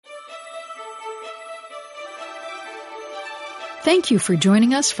Thank you for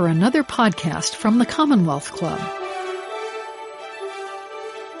joining us for another podcast from the Commonwealth Club.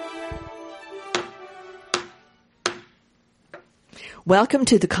 Welcome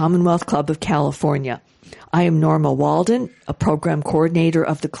to the Commonwealth Club of California. I am Norma Walden, a program coordinator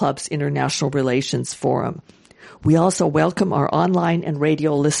of the club's International Relations Forum. We also welcome our online and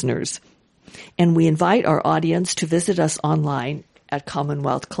radio listeners, and we invite our audience to visit us online at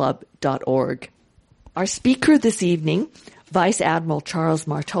commonwealthclub.org. Our speaker this evening, Vice Admiral Charles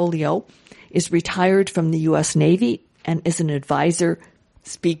Martoglio, is retired from the U.S. Navy and is an advisor,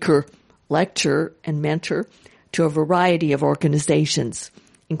 speaker, lecturer, and mentor to a variety of organizations,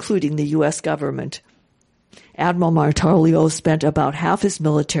 including the U.S. government. Admiral Martoglio spent about half his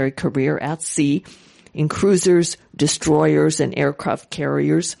military career at sea in cruisers, destroyers, and aircraft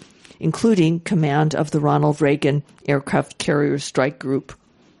carriers, including command of the Ronald Reagan Aircraft Carrier Strike Group.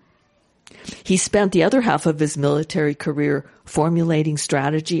 He spent the other half of his military career formulating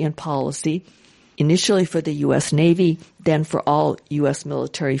strategy and policy, initially for the U.S. Navy, then for all U.S.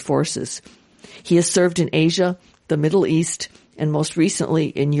 military forces. He has served in Asia, the Middle East, and most recently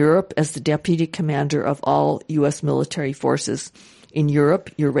in Europe as the Deputy Commander of all U.S. military forces in Europe,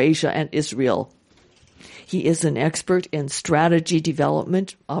 Eurasia, and Israel. He is an expert in strategy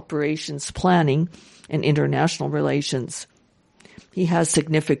development, operations planning, and international relations. He has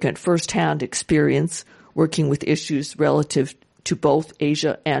significant first-hand experience working with issues relative to both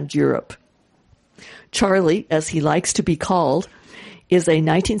Asia and Europe. Charlie, as he likes to be called, is a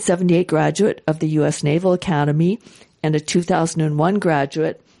 1978 graduate of the U.S. Naval Academy and a 2001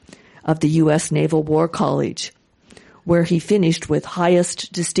 graduate of the U.S. Naval War College, where he finished with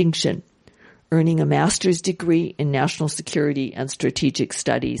highest distinction, earning a master's degree in national security and strategic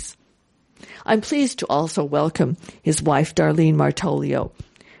studies. I'm pleased to also welcome his wife, Darlene Martoglio.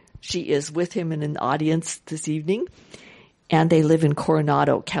 She is with him in an audience this evening, and they live in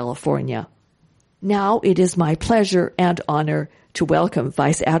Coronado, California. Now it is my pleasure and honor to welcome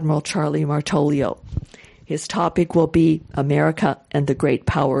Vice Admiral Charlie Martoglio. His topic will be America and the Great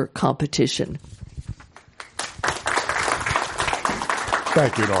Power Competition.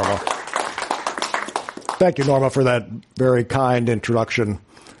 Thank you, Norma. Thank you, Norma, for that very kind introduction.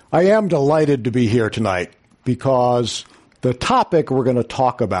 I am delighted to be here tonight because the topic we're going to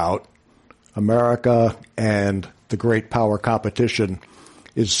talk about, America and the Great Power Competition,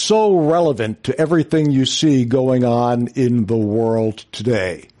 is so relevant to everything you see going on in the world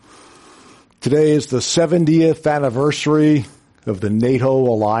today. Today is the 70th anniversary of the NATO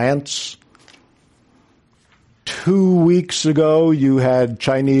alliance. 2 weeks ago, you had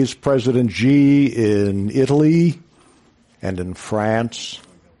Chinese President Xi in Italy and in France.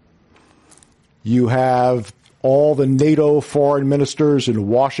 You have all the NATO foreign ministers in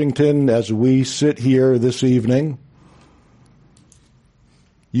Washington as we sit here this evening.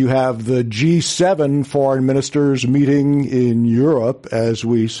 You have the G7 foreign ministers meeting in Europe as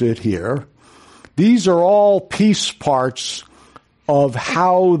we sit here. These are all piece parts of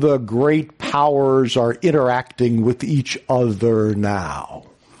how the great powers are interacting with each other now.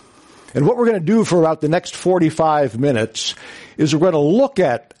 And what we're going to do for about the next 45 minutes is we're going to look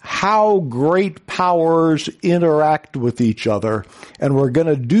at how great powers interact with each other, and we're going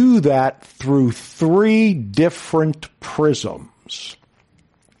to do that through three different prisms.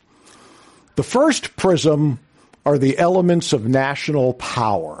 The first prism are the elements of national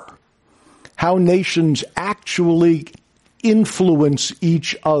power, how nations actually influence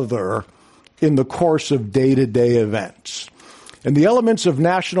each other in the course of day-to-day events. And the elements of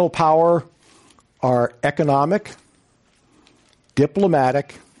national power are economic,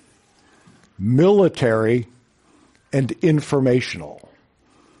 diplomatic, military, and informational.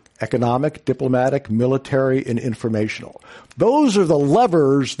 Economic, diplomatic, military, and informational. Those are the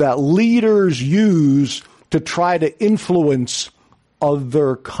levers that leaders use to try to influence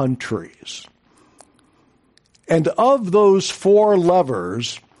other countries. And of those four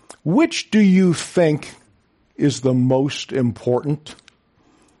levers, which do you think is the most important?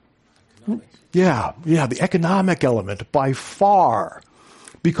 Yeah, the economic element by far.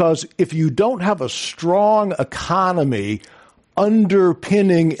 Because if you don't have a strong economy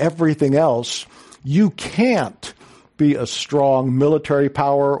underpinning everything else, you can't be a strong military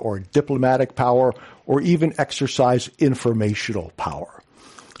power or diplomatic power or even exercise informational power.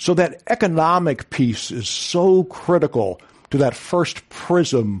 So that economic piece is so critical to that first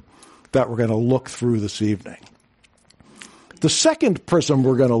prism that we're going to look through this evening. The second prism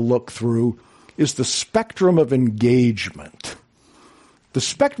we're going to look through is the spectrum of engagement. The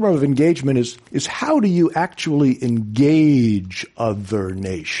spectrum of engagement is how do you actually engage other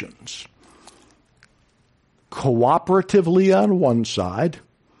nations? cooperatively on one side,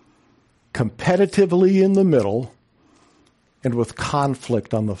 competitively in the middle, and with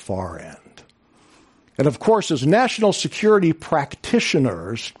conflict on the far end. And of course, as national security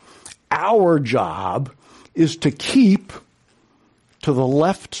practitioners, our job is to keep to the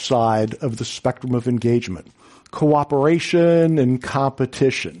left side of the spectrum of engagement, cooperation and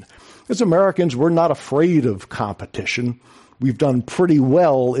competition. As Americans, we're not afraid of competition. We've done pretty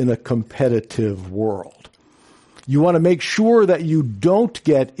well in a competitive world. You want to make sure that you don't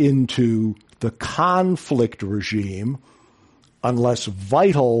get into the conflict regime unless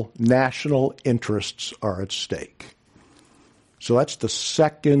vital national interests are at stake. So that's the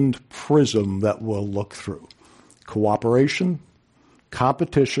second prism that we'll look through. Cooperation,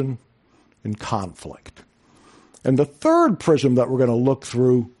 competition, and conflict. And the third prism that we're going to look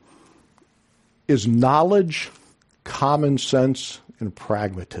through is knowledge, common sense, and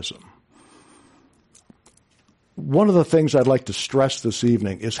pragmatism. One of the things I'd like to stress this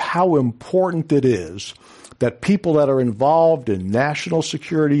evening is how important it is that people that are involved in national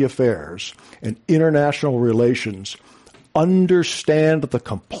security affairs and international relations understand the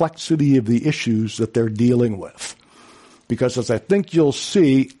complexity of the issues that they're dealing with. Because as I think you'll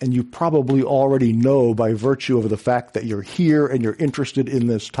see, and you probably already know by virtue of the fact that you're here and you're interested in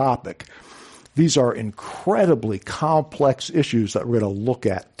this topic, these are incredibly complex issues that we're going to look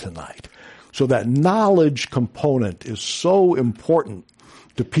at tonight. So that knowledge component is so important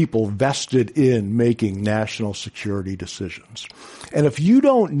to people vested in making national security decisions. And if you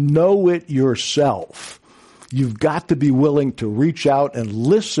don't know it yourself, you've got to be willing to reach out and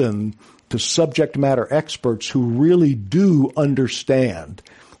listen to subject matter experts who really do understand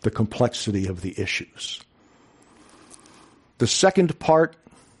the complexity of the issues. The second part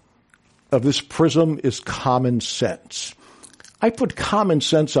of this prism is common sense. I put common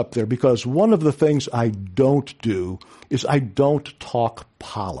sense up there because one of the things I don't do is I don't talk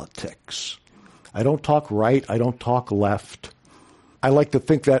politics. I don't talk right. I don't talk left. I like to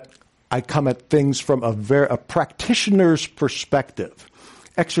think that I come at things from a practitioner's perspective,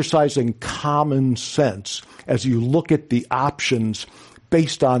 exercising common sense as you look at the options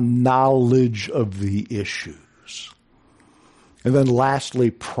based on knowledge of the issues. And then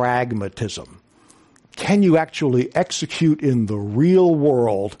lastly, pragmatism. Can you actually execute in the real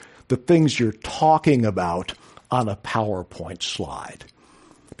world the things you're talking about on a PowerPoint slide?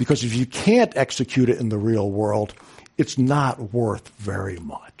 Because if you can't execute it in the real world, it's not worth very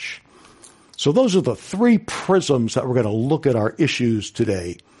much. So those are the three prisms that we're going to look at our issues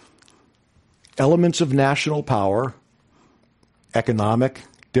today. Elements of national power, economic,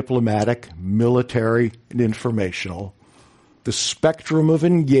 diplomatic, military, and informational. The spectrum of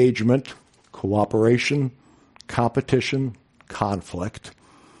engagement, cooperation, competition, conflict,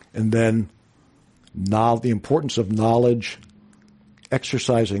 and then the importance of knowledge,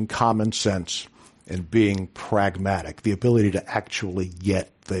 exercising common sense, and being pragmatic, the ability to actually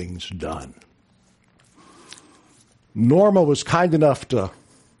get things done. Norma was kind enough to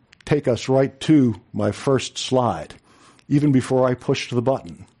take us right to my first slide, even before I pushed the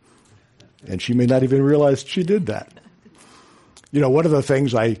button. And she may not even realize she did that. You know, one of the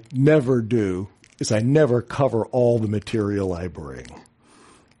things I never do is I never cover all the material I bring.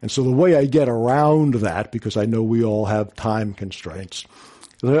 And so the way I get around that, because I know we all have time constraints,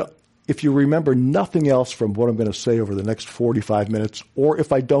 if you remember nothing else from what I'm going to say over the next 45 minutes, or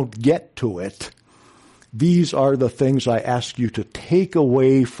if I don't get to it, these are the things I ask you to take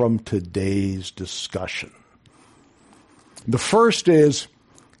away from today's discussion. The first is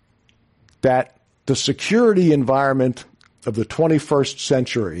that the security environment of the 21st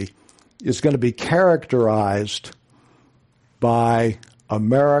century is going to be characterized by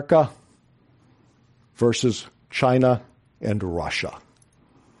America versus China and Russia.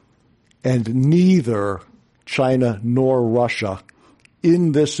 And neither China nor Russia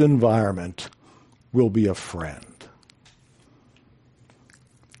in this environment will be a friend.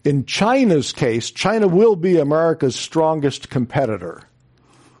 In China's case, China will be America's strongest competitor.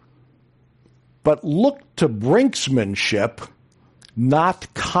 But look to brinksmanship,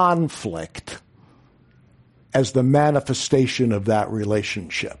 not conflict, as the manifestation of that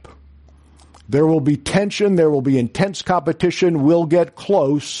relationship. There will be tension, there will be intense competition, we'll get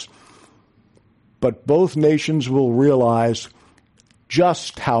close, but both nations will realize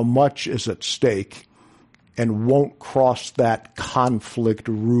just how much is at stake and won't cross that conflict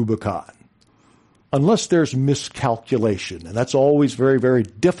Rubicon. Unless there's miscalculation, and that's always very, very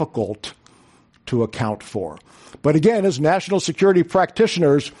difficult to account for. But again, as national security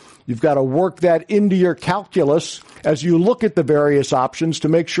practitioners, you've got to work that into your calculus as you look at the various options to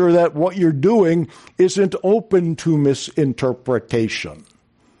make sure that what you're doing isn't open to misinterpretation.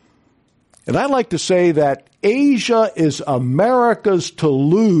 And I like to say that Asia is America's to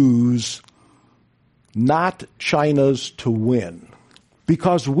lose, not China's to win.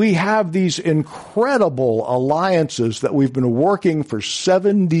 Because we have these incredible alliances that we've been working for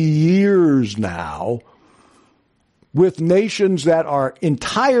 70 years now with nations that are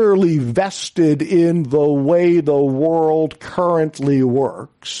entirely vested in the way the world currently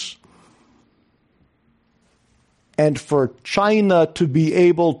works. And for China to be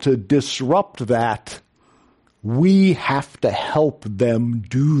able to disrupt that, we have to help them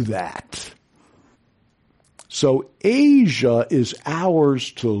do that. So Asia is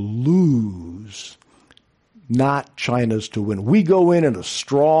ours to lose, not China's to win. We go in a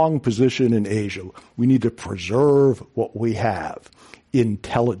strong position in Asia. We need to preserve what we have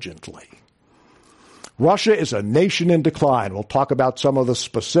intelligently. Russia is a nation in decline. We'll talk about some of the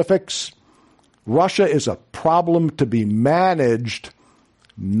specifics. Russia is a problem to be managed,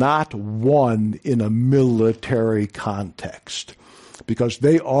 not won in a military context, because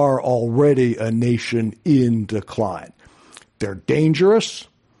they are already a nation in decline. They're dangerous.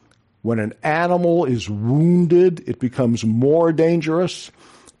 When an animal is wounded, it becomes more dangerous.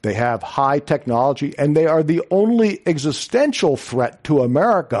 They have high technology, and they are the only existential threat to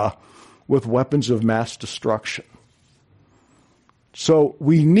America with weapons of mass destruction. So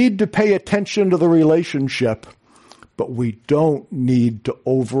we need to pay attention to the relationship, but we don't need to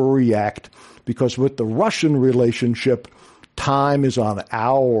overreact, because with the Russian relationship, time is on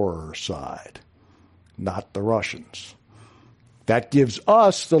our side, not the Russians. That gives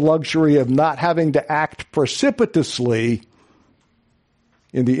us the luxury of not having to act precipitously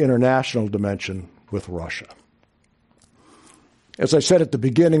in the international dimension with Russia. As I said at the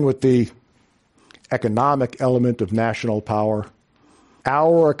beginning with the economic element of national power,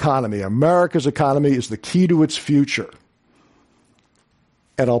 our economy, America's economy, is the key to its future.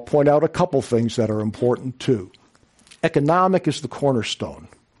 And I'll point out a couple things that are important too. Economic is the cornerstone.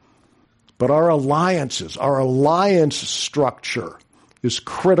 But our alliances, our alliance structure is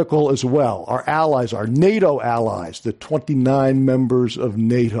critical as well. Our allies, our NATO allies, the 29 members of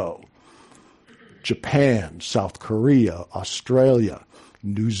NATO, Japan, South Korea, Australia,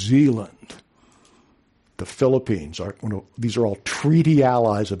 New Zealand, the Philippines, these are all treaty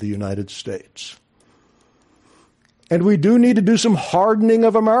allies of the United States. And we do need to do some hardening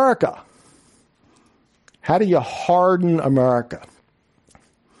of America. How do you harden America?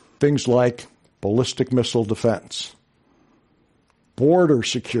 Things like ballistic missile defense, border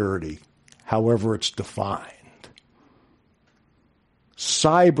security, however it's defined,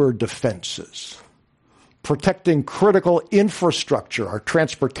 cyber defenses, protecting critical infrastructure, our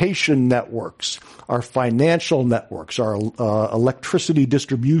transportation networks, our financial networks, our electricity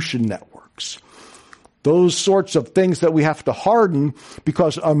distribution networks. Those sorts of things that we have to harden,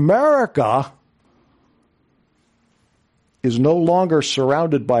 because America is no longer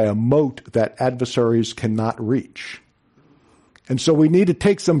surrounded by a moat that adversaries cannot reach. And so we need to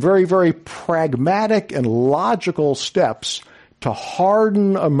take some very, very pragmatic and logical steps to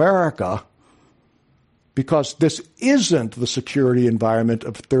harden America, because this isn't the security environment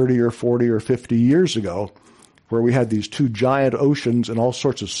of 30 or 40 or 50 years ago, where we had these two giant oceans and all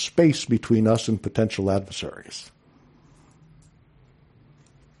sorts of space between us and potential adversaries.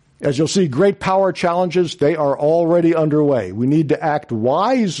 As you'll see, great power challenges, they are already underway. We need to act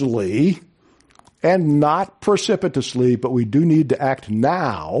wisely and not precipitously, but we do need to act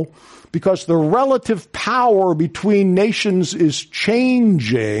now, because the relative power between nations is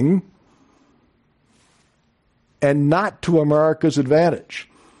changing, and not to America's advantage.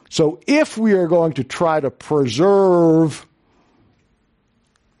 So if we are going to try to preserve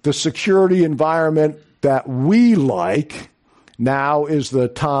the security environment that we like, now is the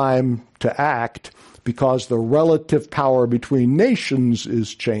time to act, because the relative power between nations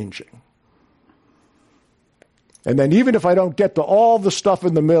is changing. And then even if I don't get to all the stuff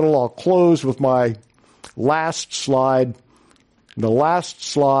in the middle, I'll close with my last slide. The last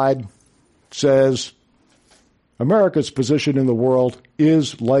slide says, America's position in the world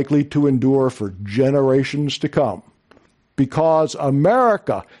is likely to endure for generations to come, because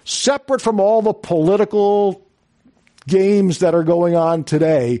America, separate from all the political games that are going on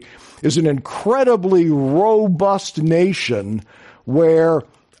today, is an incredibly robust nation where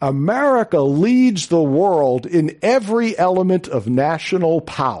America leads the world in every element of national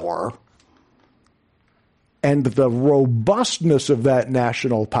power, and the robustness of that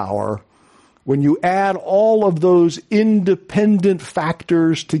national power when you add all of those independent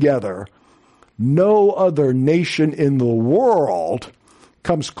factors together, no other nation in the world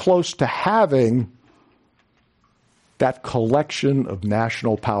comes close to having that collection of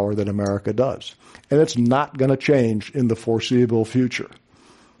national power that America does. And it's not going to change in the foreseeable future.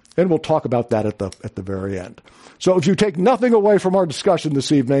 And we'll talk about that at the very end. So if you take nothing away from our discussion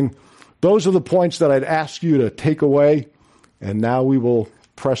this evening, those are the points that I'd ask you to take away. And now we will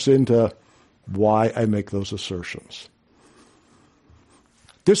press into why I make those assertions.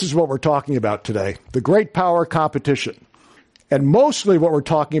 This is what we're talking about today, the great power competition. And mostly what we're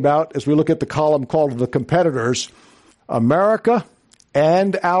talking about, as we look at the column called The Competitors, America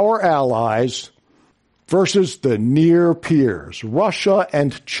and our allies versus the near peers, Russia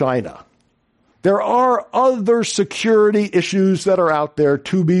and China. There are other security issues that are out there,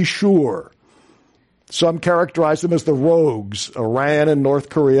 to be sure. Some characterize them as the rogues, Iran and North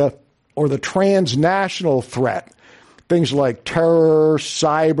Korea, or the transnational threat, things like terror,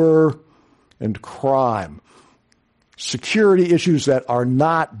 cyber, and crime. Security issues that are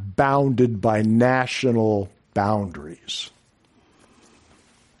not bounded by national boundaries.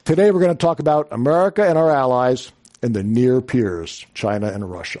 Today we're going to talk about America and our allies and the near peers, China and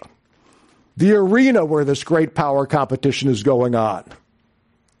Russia. The arena where this great power competition is going on.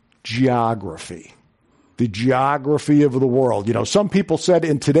 Geography. The geography of the world. You know, some people said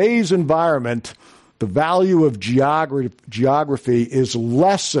in today's environment, the value of geography is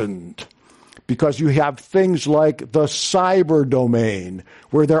lessened because you have things like the cyber domain,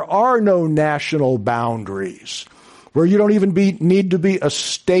 where there are no national boundaries, where you don't even need to be a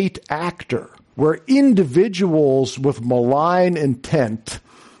state actor, where individuals with malign intent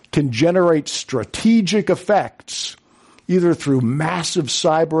can generate strategic effects, either through massive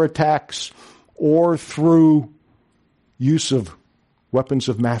cyber attacks or through use of weapons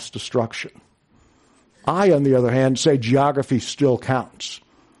of mass destruction. I, on the other hand, say geography still counts.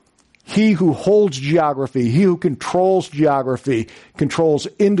 He who holds geography, he who controls geography, controls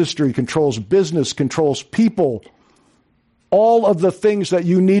industry, controls business, controls people. All of the things that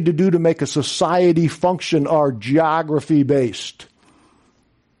you need to do to make a society function are geography-based.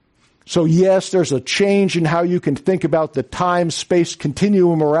 So yes, there's a change in how you can think about the time-space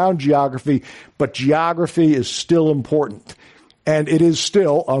continuum around geography, but geography is still important. And it is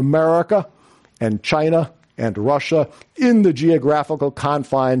still America and China and Russia in the geographical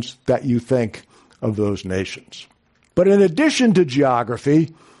confines that you think of those nations. But in addition to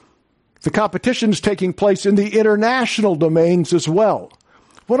geography, the competition is taking place in the international domains as well.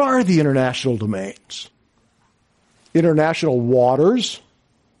 What are the international domains? International waters,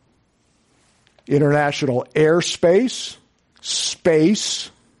 international airspace, space,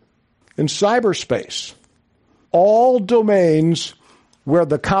 and cyberspace. All domains where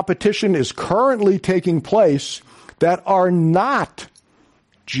the competition is currently taking place that are not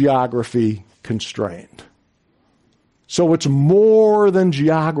geography constrained. So it's more than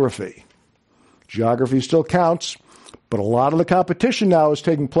geography. Geography still counts, but a lot of the competition now is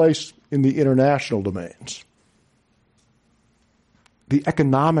taking place in the international domains. The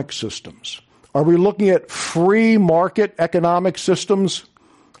economic systems. Are we looking at free market economic systems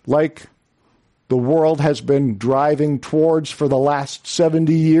like the world has been driving towards for the last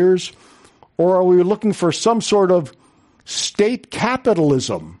 70 years? Or are we looking for some sort of state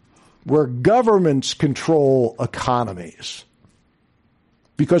capitalism where governments control economies?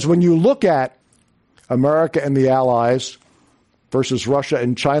 Because when you look at America and the Allies versus Russia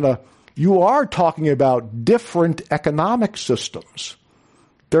and China, you are talking about different economic systems.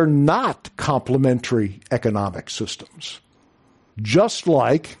 They're not complementary economic systems. Just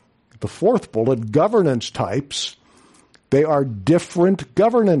like the fourth bullet, governance types, they are different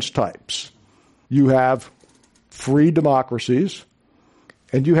governance types. You have free democracies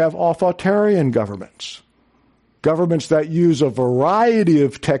and you have authoritarian governments. Governments that use a variety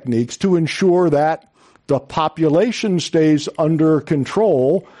of techniques to ensure that the population stays under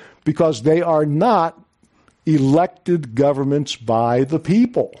control because they are not elected governments by the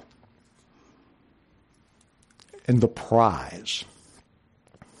people. And the prize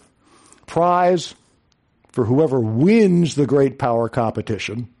for whoever wins the great power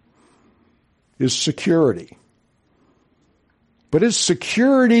competition is security. But is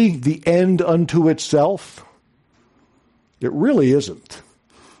security the end unto itself? It really isn't.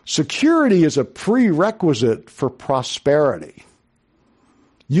 Security is a prerequisite for prosperity.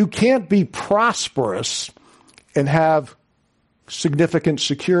 You can't be prosperous and have significant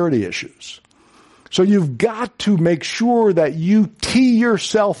security issues. So you've got to make sure that you tee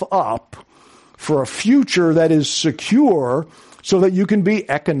yourself up for a future that is secure so that you can be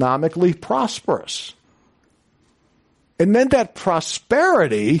economically prosperous. And then that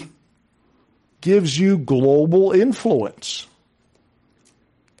prosperity gives you global influence.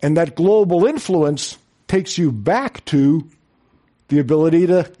 And that global influence takes you back to the ability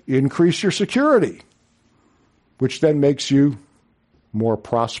to increase your security, which then makes you more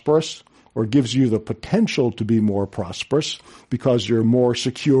prosperous, or gives you the potential to be more prosperous because you're more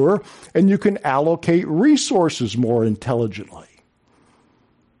secure and you can allocate resources more intelligently.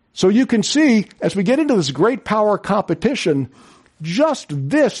 So you can see, as we get into this great power competition, just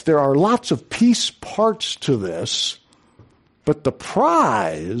this, there are lots of piece parts to this, but the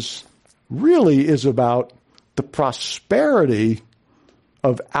prize really is about the prosperity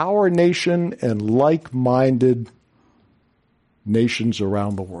of our nation and like-minded nations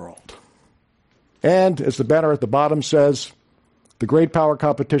around the world. And as the banner at the bottom says, the great power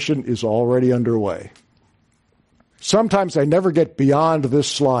competition is already underway. Sometimes I never get beyond this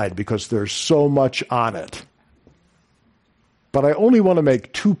slide because there's so much on it. But I only want to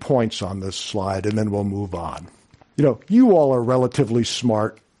make 2 points on this slide, and then we'll move on. You all are relatively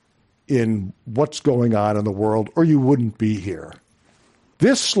smart in what's going on in the world, or you wouldn't be here.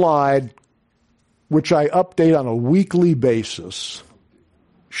 This slide, which I update on a weekly basis,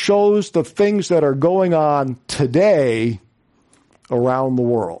 shows the things that are going on today around the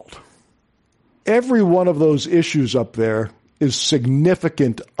world. Every one of those issues up there is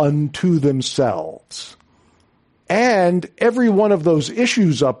significant unto themselves. And every one of those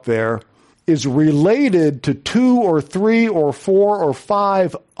issues up there is related to 2 or 3 or 4 or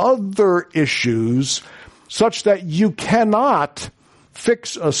 5 other issues, such that you cannot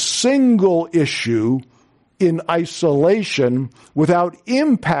fix a single issue in isolation without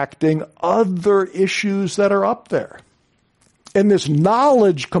impacting other issues that are up there. And this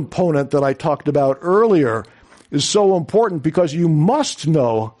knowledge component that I talked about earlier is so important because you must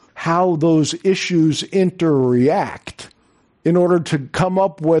know how those issues interact in order to come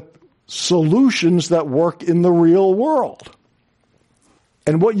up with solutions that work in the real world.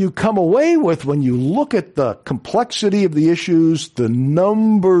 And what you come away with when you look at the complexity of the issues, the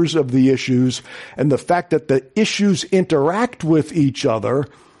numbers of the issues, and the fact that the issues interact with each other,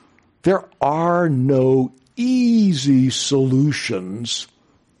 there are no easy solutions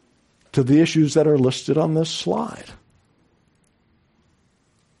to the issues that are listed on this slide.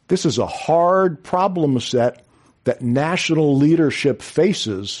 This is a hard problem set that national leadership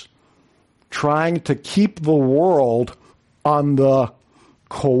faces, trying to keep the world on the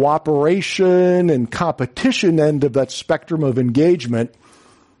cooperation and competition end of that spectrum of engagement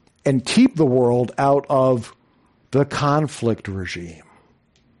and keep the world out of the conflict regime.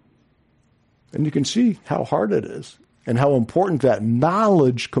 And you can see how hard it is and how important that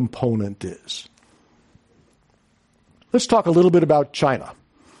knowledge component is. Let's talk a little bit about China.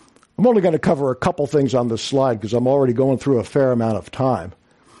 I'm only going to cover a couple things on this slide because I'm already going through a fair amount of time.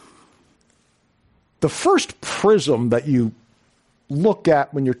 The first prism that you look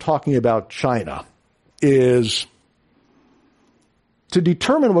at when you're talking about China is to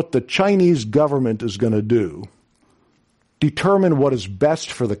determine what the Chinese government is going to do, determine what is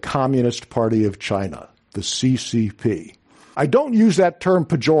best for the Communist Party of China, the CCP. I don't use that term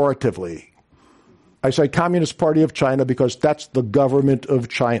pejoratively. I say Communist Party of China because that's the government of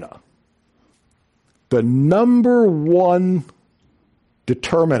China. The number one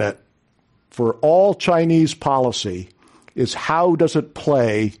determinant for all Chinese policy is how does it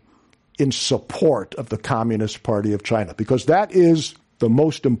play in support of the Communist Party of China, because that is the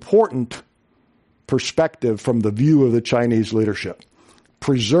most important perspective from the view of the Chinese leadership,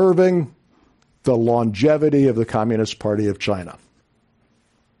 preserving the longevity of the Communist Party of China.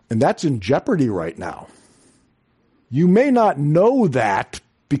 And that's in jeopardy right now. You may not know that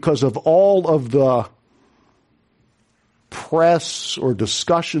because of all of the press or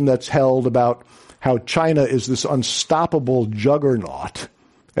discussion that's held about how China is this unstoppable juggernaut.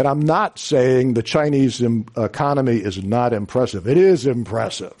 And I'm not saying the Chinese economy is not impressive. It is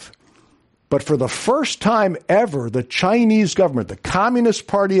impressive. But for the first time ever, the Chinese government, the Communist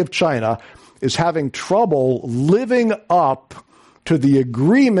Party of China, is having trouble living up to the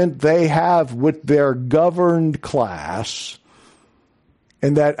agreement they have with their governed class.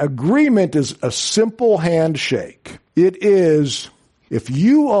 And that agreement is a simple handshake. It is, if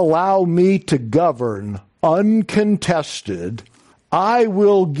you allow me to govern uncontested, I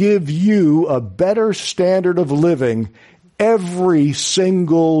will give you a better standard of living every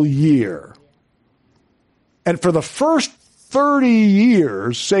single year. And for the first 30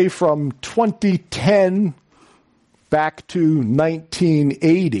 years, say from 2010 back to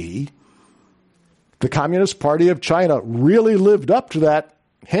 1980, The Communist Party of China really lived up to that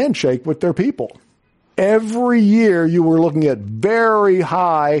handshake with their people. Every year you were looking at very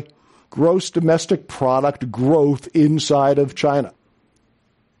high gross domestic product growth inside of China.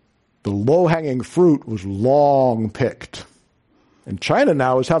 The low-hanging fruit was long picked. And China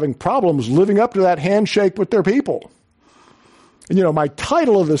now is having problems living up to that handshake with their people. And my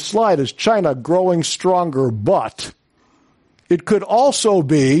title of this slide is China Growing Stronger, but it could also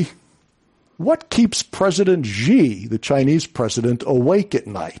be, what keeps President Xi, the Chinese president, awake at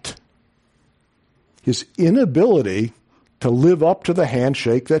night? His inability to live up to the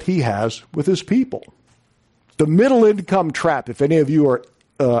handshake that he has with his people. The middle income trap, if any of you are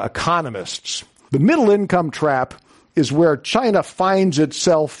economists, the middle income trap is where China finds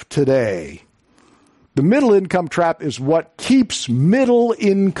itself today. The middle income trap is what keeps middle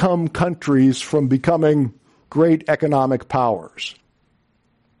income countries from becoming great economic powers.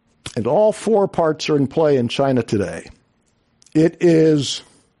 And all four parts are in play in China today. It is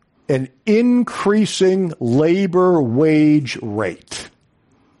an increasing labor wage rate.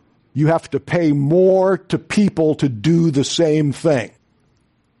 You have to pay more to people to do the same thing.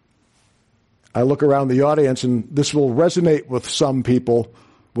 I look around the audience, and this will resonate with some people.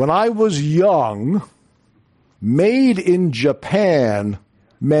 When I was young, made in Japan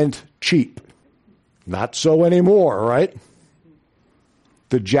meant cheap. Not so anymore, right?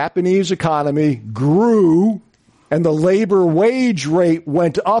 The Japanese economy grew, and the labor wage rate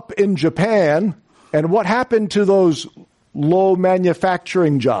went up in Japan. And what happened to those low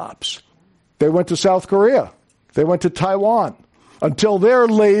manufacturing jobs? They went to South Korea. They went to Taiwan until their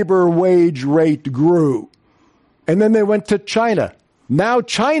labor wage rate grew. And then they went to China. Now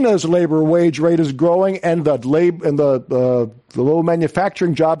China's labor wage rate is growing, and the low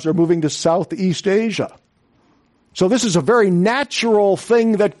manufacturing jobs are moving to Southeast Asia. So this is a very natural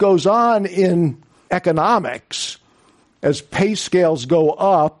thing that goes on in economics as pay scales go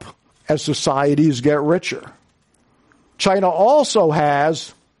up as societies get richer. China also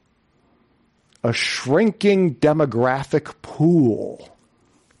has a shrinking demographic pool.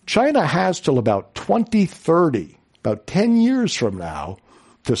 China has till about 2030, about 10 years from now,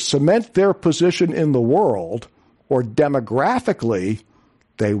 to cement their position in the world, or demographically,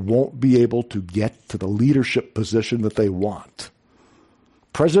 they won't be able to get to the leadership position that they want.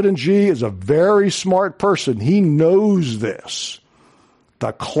 President Xi is a very smart person. He knows this.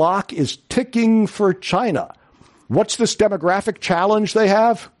 The clock is ticking for China. What's this demographic challenge they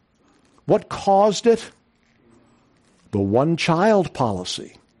have? What caused it? The one-child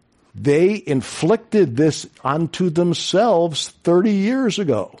policy. They inflicted this onto themselves 30 years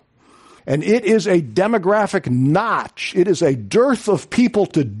ago. And it is a demographic notch. It is a dearth of people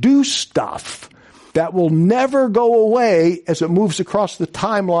to do stuff that will never go away as it moves across the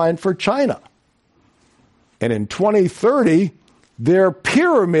timeline for China. And in 2030, their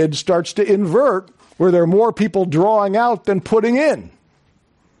pyramid starts to invert, where there are more people drawing out than putting in.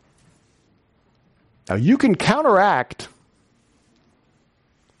 Now, you can counteract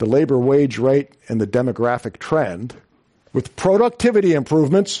the labor wage rate and the demographic trend with productivity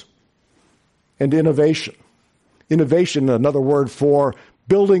improvements and innovation. Innovation, another word for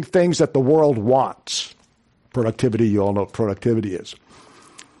building things that the world wants. Productivity, you all know what productivity is.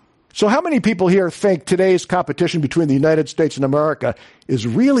 So how many people here think today's competition between the United States and America is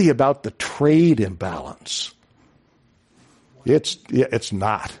really about the trade imbalance? It's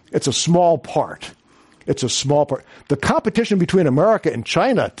not. It's a small part. It's a small part. The competition between America and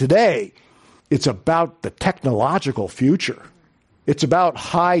China today, it's about the technological future. It's about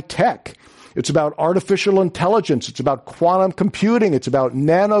high tech. It's about artificial intelligence. It's about quantum computing. It's about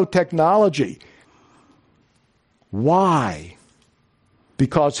nanotechnology. Why?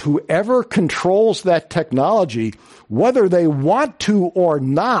 Because whoever controls that technology, whether they want to or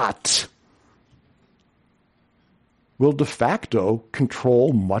not, will de facto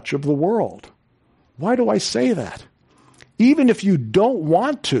control much of the world. Why do I say that? Even if you don't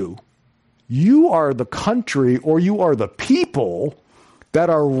want to, you are the country or you are the people that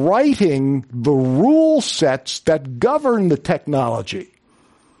are writing the rule sets that govern the technology.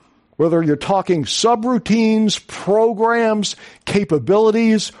 Whether you're talking subroutines, programs,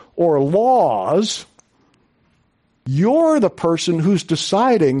 capabilities, or laws, you're the person who's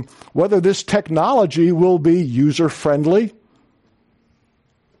deciding whether this technology will be user-friendly,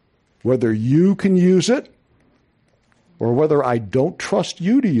 whether you can use it, or whether I don't trust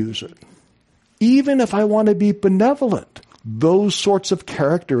you to use it. Even if I want to be benevolent, those sorts of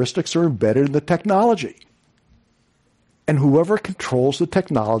characteristics are embedded in the technology. And whoever controls the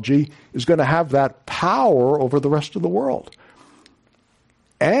technology is going to have that power over the rest of the world.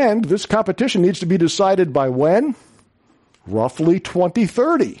 And this competition needs to be decided by when? Roughly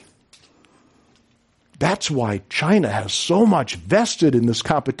 2030. That's why China has so much vested in this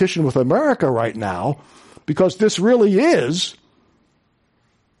competition with America right now, because this really is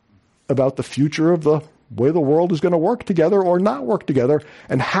about the future of the way the world is going to work together or not work together,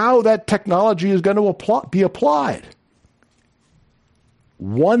 and how that technology is going to be applied.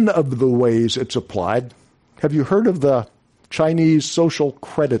 One of the ways it's applied, have you heard of the Chinese social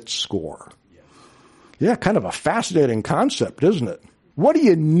credit score? Yeah, kind of a fascinating concept, isn't it? What do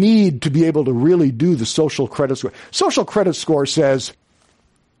you need to be able to really do the social credit score? Social credit score says,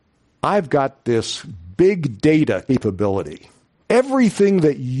 I've got this big data capability. Everything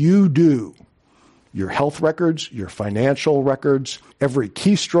that you do, your health records, your financial records, every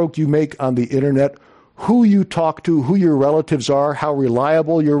keystroke you make on the internet, who you talk to, who your relatives are, how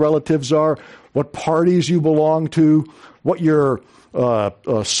reliable your relatives are, what parties you belong to, what your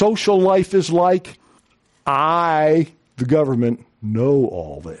social life is like. I, the government, know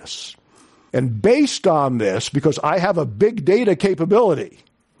all this. And based on this, because I have a big data capability,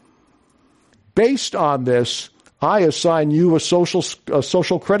 based on this, I assign you a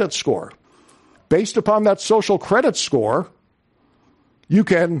social credit score. Based upon that social credit score, you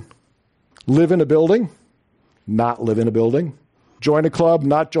can live in a building, not live in a building, join a club,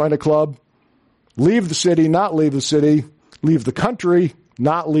 not join a club, leave the city, not leave the city, leave the country,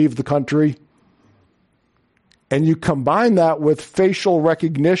 not leave the country. And you combine that with facial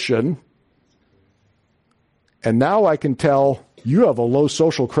recognition, and now I can tell you have a low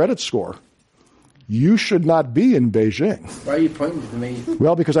social credit score. You should not be in Beijing. Why are you pointing to me?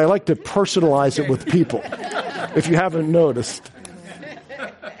 Well, because I like to personalize it with people, if you haven't noticed.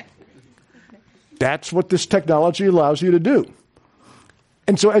 That's what this technology allows you to do.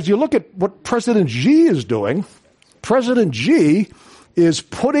 And so as you look at what President Xi is doing, President Xi is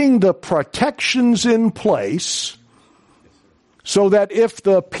putting the protections in place so that if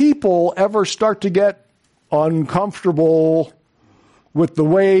the people ever start to get uncomfortable with the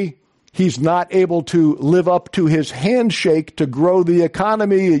way he's not able to live up to his handshake to grow the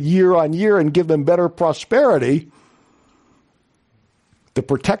economy year on year and give them better prosperity, the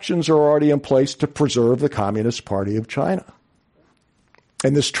protections are already in place to preserve the Communist Party of China.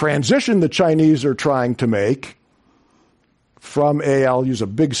 And this transition the Chinese are trying to make from I'll use a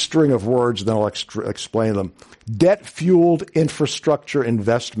big string of words, then I'll explain them. Debt-fueled infrastructure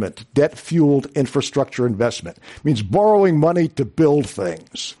investment. Debt-fueled infrastructure investment means borrowing money to build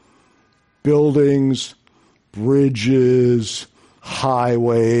things. Buildings, bridges,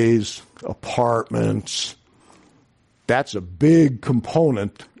 highways, apartments. That's a big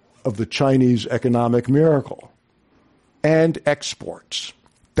component of the Chinese economic miracle. And exports.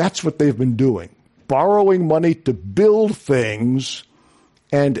 That's what they've been doing. Borrowing money to build things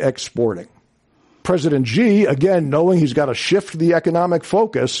and exporting. President Xi, again, knowing he's got to shift the economic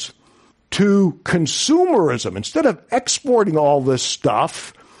focus to consumerism. Instead of exporting all this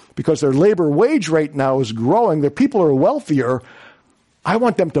stuff, because their labor wage rate now is growing, their people are wealthier, I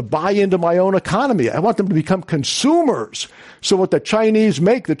want them to buy into my own economy. I want them to become consumers. So what the Chinese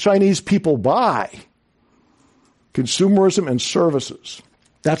make, the Chinese people buy. Consumerism and services.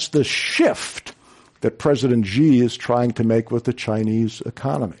 That's the shift that President Xi is trying to make with the Chinese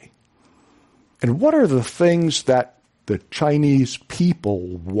economy. And what are the things that the Chinese people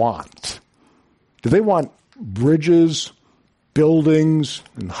want? Do they want bridges, buildings,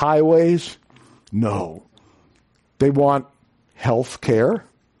 and highways? No. They want health care,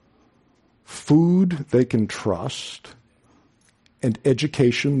 food they can trust, and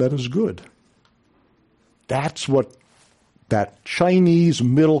education that is good. That's what that Chinese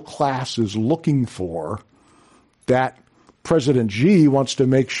middle class is looking for, that President Xi wants to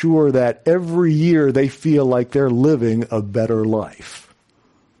make sure that every year they feel like they're living a better life.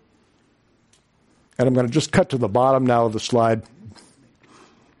 And I'm going to just cut to the bottom now of the slide.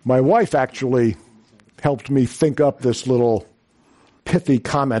 My wife actually helped me think up this little pithy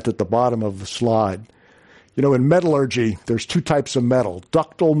comment at the bottom of the slide. You know, in metallurgy, there's two types of metal,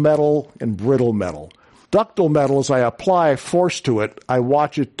 ductile metal and brittle metal. Ductile metal, as I apply force to it, I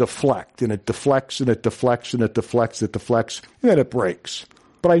watch it deflect, and it deflects, and it deflects, and it deflects, it deflects, and then it breaks.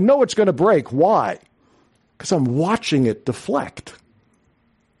 But I know it's going to break. Why? Because I'm watching it deflect.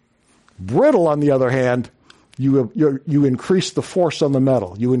 Brittle, on the other hand, you increase the force on the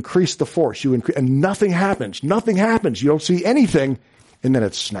metal. You increase the force, and nothing happens. Nothing happens. You don't see anything, and then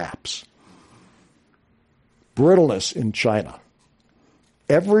it snaps. Brittleness in China.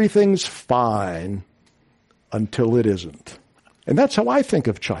 Everything's fine until it isn't. And that's how I think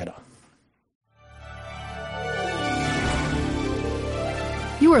of China.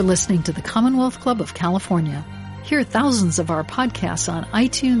 You are listening to the Commonwealth Club of California. Hear thousands of our podcasts on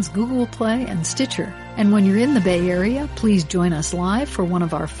iTunes, Google Play, and Stitcher. And when you're in the Bay Area, please join us live for one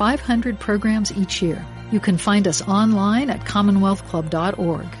of our 500 programs each year. You can find us online at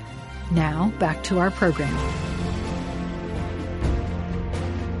commonwealthclub.org. Now, back to our program.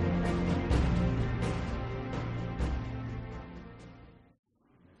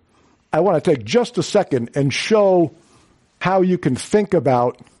 I want to take just a second and show how you can think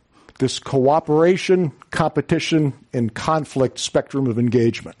about this cooperation, competition, and conflict spectrum of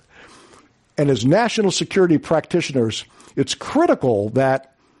engagement. And as national security practitioners, it's critical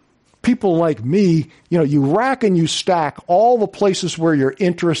that people like me, you rack and you stack all the places where your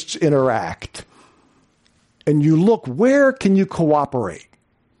interests interact. And you look, where can you cooperate?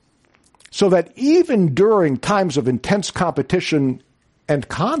 So that even during times of intense competition and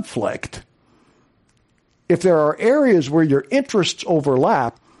conflict, if there are areas where your interests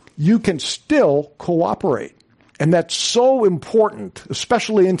overlap, you can still cooperate. And that's so important,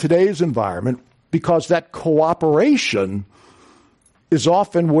 especially in today's environment, because that cooperation is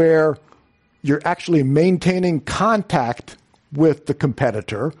often where you're actually maintaining contact with the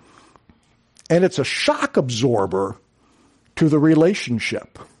competitor, and it's a shock absorber to the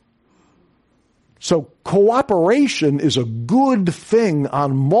relationship. So cooperation is a good thing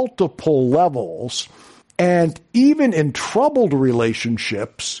on multiple levels, and even in troubled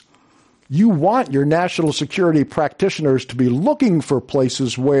relationships, you want your national security practitioners to be looking for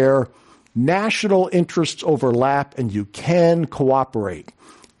places where national interests overlap and you can cooperate,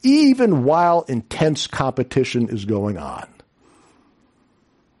 even while intense competition is going on.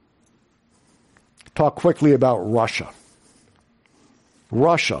 Talk quickly about Russia.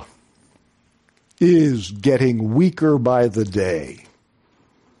 Russia is getting weaker by the day.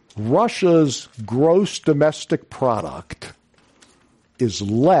 Russia's gross domestic product is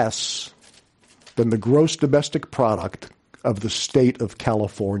less than the gross domestic product of the state of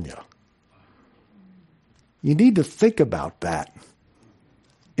California. You need to think about that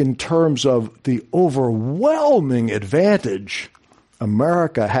in terms of the overwhelming advantage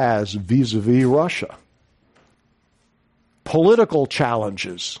America has vis-a-vis Russia. Political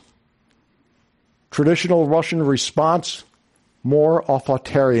challenges. Traditional Russian response, more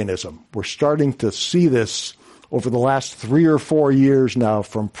authoritarianism. We're starting to see this over the last 3 or 4 years now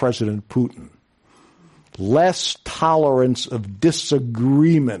from President Putin. Less tolerance of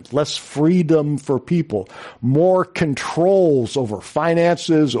disagreement, less freedom for people, more controls over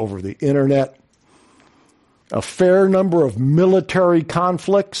finances, over the internet, a fair number of military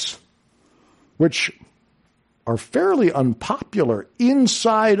conflicts, which are fairly unpopular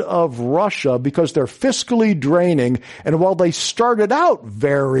inside of Russia because they're fiscally draining, and while they started out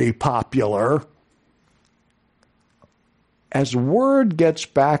very popular, as word gets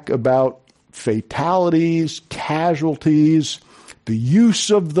back about fatalities, casualties, the use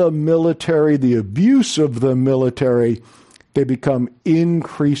of the military, the abuse of the military, they become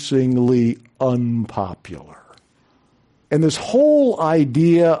increasingly unpopular. And this whole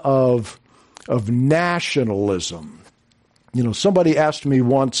idea of nationalism, somebody asked me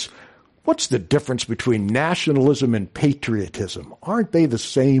once, what's the difference between nationalism and patriotism? Aren't they the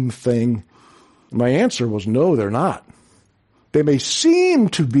same thing? My answer was, no, they're not. They may seem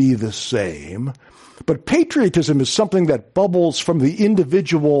to be the same, but patriotism is something that bubbles from the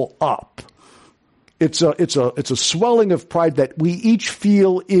individual up. It's a swelling of pride that we each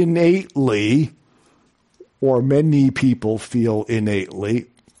feel innately, or many people feel innately,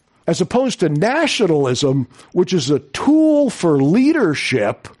 as opposed to nationalism, which is a tool for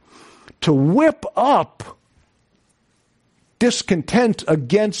leadership to whip up discontent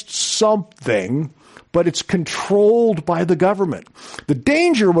against something, but it's controlled by the government. The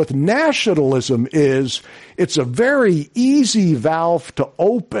danger with nationalism is it's a very easy valve to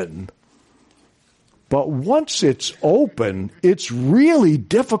open, but once it's open, it's really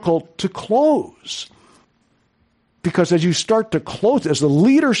difficult to close. Because as you start to close, as the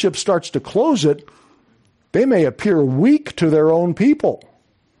leadership starts to close it, they may appear weak to their own people.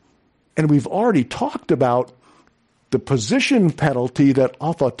 And we've already talked about the position penalty that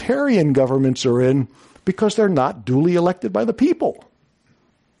authoritarian governments are in because they're not duly elected by the people.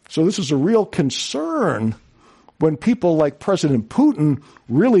 So this is a real concern when people like President Putin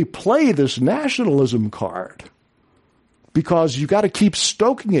really play this nationalism card. Because you got to keep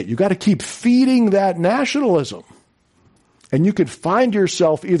stoking it. You got to keep feeding that nationalism. And you could find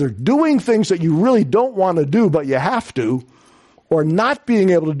yourself either doing things that you really don't want to do, but you have to, or not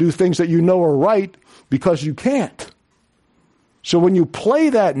being able to do things that you know are right because you can't. So when you play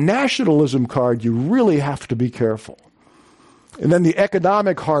that nationalism card, you really have to be careful. And then the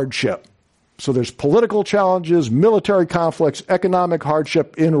economic hardship. So there's political challenges, military conflicts, economic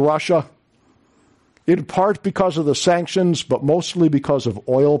hardship in Russia, in part because of the sanctions, but mostly because of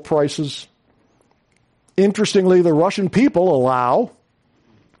oil prices. Interestingly, the Russian people allow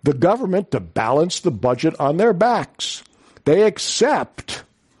the government to balance the budget on their backs. They accept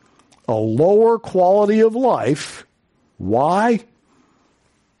a lower quality of life. Why?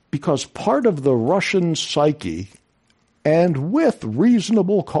 Because part of the Russian psyche, and with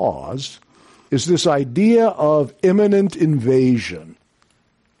reasonable cause, is this idea of imminent invasion.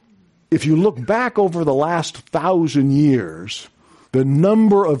 If you look back over the last 1,000 years, the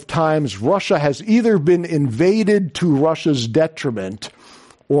number of times Russia has either been invaded to Russia's detriment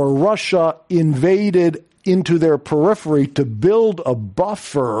or Russia invaded into their periphery to build a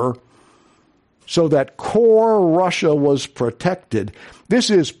buffer so that core Russia was protected. This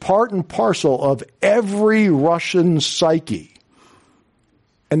is part and parcel of every Russian psyche.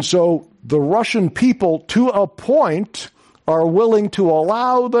 And so the Russian people, to a point, are willing to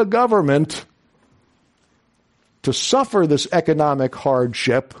allow the government to suffer this economic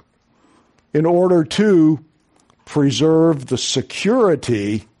hardship in order to preserve the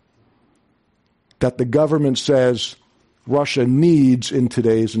security that the government says Russia needs in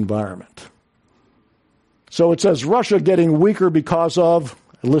today's environment. So it says Russia getting weaker because of,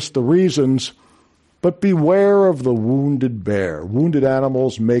 I list the reasons, but beware of the wounded bear. Wounded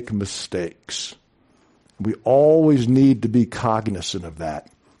animals make mistakes. We always need to be cognizant of that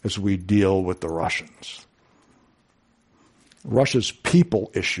as we deal with the Russians. Russia's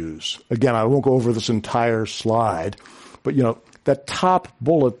people issues. Again, I won't go over this entire slide, but that top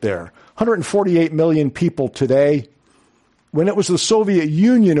bullet there, 148 million people today. When it was the Soviet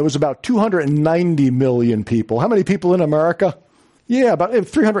Union, it was about 290 million people. How many people in America? Yeah, about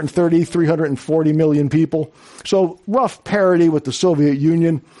 330, 340 million people. So rough parity with the Soviet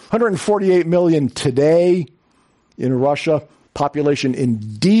Union. 148 million today in Russia. Population in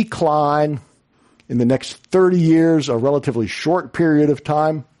decline. In the next 30 years, a relatively short period of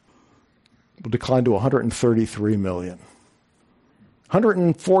time, will decline to 133 million.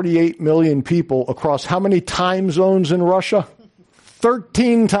 148 million people across how many time zones in Russia?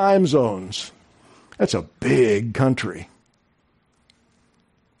 13 time zones. That's a big country.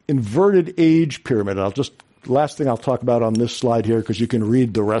 Inverted age pyramid. Last thing I'll talk about on this slide here, because you can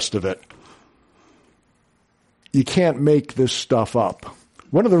read the rest of it. You can't make this stuff up.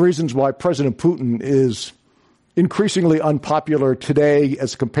 One of the reasons why President Putin is increasingly unpopular today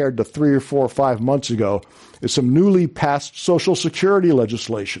as compared to 3 or 4 or 5 months ago is some newly passed Social Security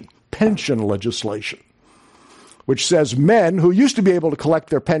legislation, pension legislation, which says men who used to be able to collect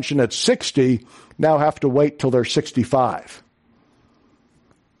their pension at 60 now have to wait till they're 65.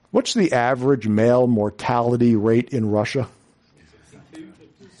 What's the average male mortality rate in Russia?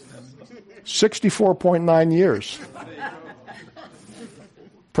 64.9 years.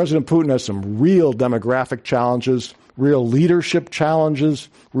 President Putin has some real demographic challenges, real leadership challenges,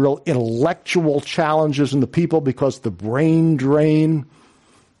 real intellectual challenges in the people because the brain drain.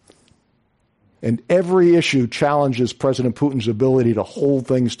 And every issue challenges President Putin's ability to hold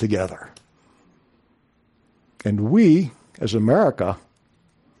things together. And we, as America,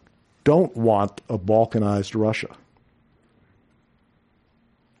 don't want a balkanized Russia.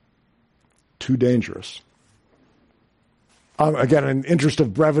 Too dangerous. Again, in the interest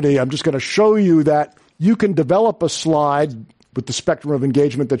of brevity, I'm just going to show you that you can develop a slide with the spectrum of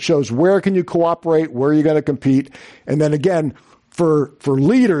engagement that shows where can you cooperate, where are you going to compete. And then again, for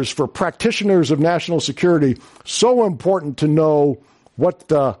leaders, for practitioners of national security, so important to know what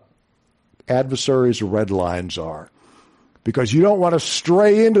the adversary's red lines are. Because you don't want to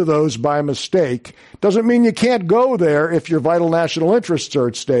stray into those by mistake. Doesn't mean you can't go there if your vital national interests are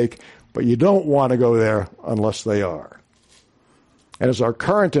at stake, but you don't want to go there unless they are. And as our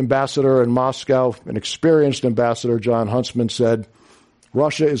current ambassador in Moscow, an experienced ambassador, John Huntsman, said,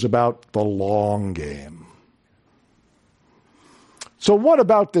 Russia is about the long game. So what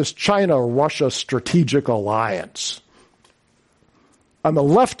about this China-Russia strategic alliance? On the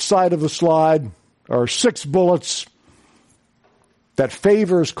left side of the slide are 6 bullets that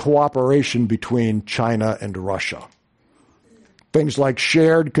favors cooperation between China and Russia. Things like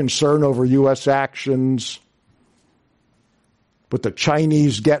shared concern over U.S. actions, what the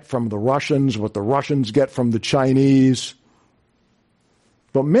Chinese get from the Russians, what the Russians get from the Chinese.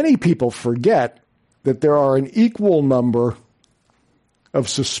 But many people forget that there are an equal number of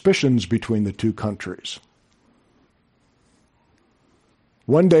suspicions between the two countries.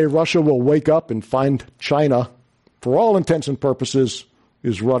 One day Russia will wake up and find China, for all intents and purposes,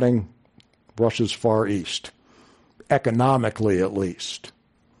 is running Russia's Far East. economically at least.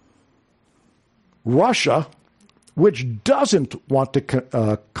 Russia, which doesn't want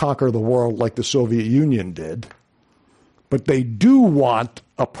to conquer the world like the Soviet Union did, but they do want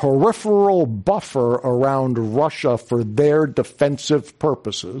a peripheral buffer around Russia for their defensive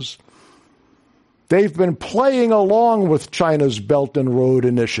purposes. They've been playing along with China's Belt and Road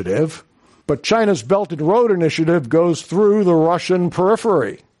Initiative, but China's Belt and Road Initiative goes through the Russian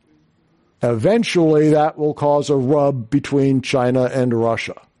periphery. Eventually, that will cause a rub between China and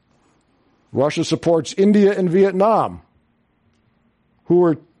Russia. Russia supports India and Vietnam, who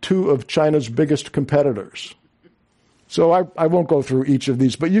are two of China's biggest competitors. So I won't go through each of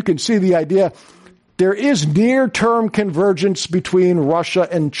these, but you can see the idea. There is near-term convergence between Russia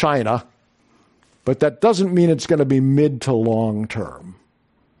and China, but that doesn't mean it's going to be mid to long-term.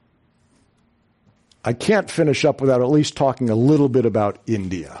 I can't finish up without at least talking a little bit about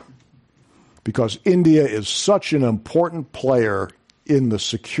India, because India is such an important player in the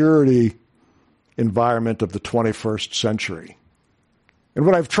security environment of the 21st century. And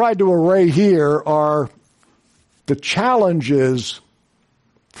what I've tried to array here are the challenges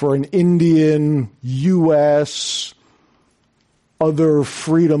for an Indian, U.S., other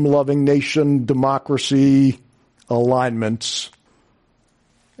freedom-loving nation democracy alignments,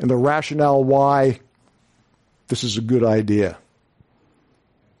 and the rationale why this is a good idea.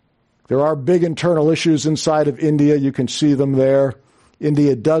 There are big internal issues inside of India. You can see them there.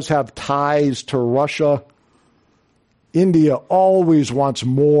 India does have ties to Russia. India always wants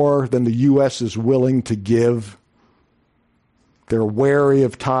more than the U.S. is willing to give. They're wary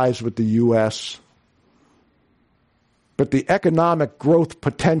of ties with the U.S. But the economic growth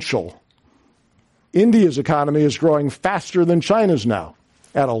potential, India's economy is growing faster than China's now,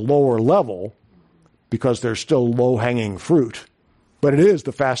 at a lower level, because there's still low-hanging fruit. But it is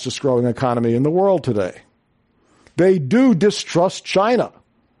the fastest growing economy in the world today. They do distrust China,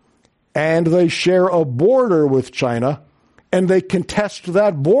 and they share a border with China, and they contest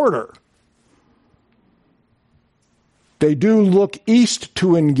that border. They do look east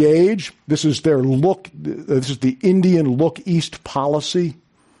to engage. This is their look. This is the Indian look east policy,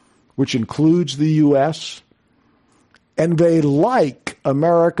 which includes the U.S. And they like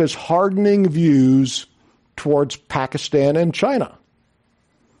America's hardening views towards Pakistan and China.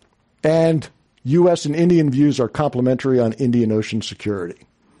 And U.S. and Indian views are complementary on Indian Ocean security.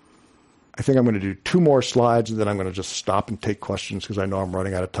 I think I'm going to do 2 more slides, and then I'm going to just stop and take questions because I know I'm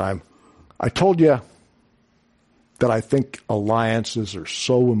running out of time. I told you that I think alliances are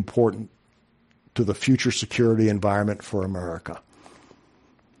so important to the future security environment for America.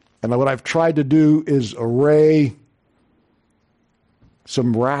 And what I've tried to do is array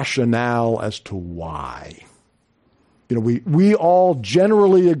some rationale as to why. You know, we all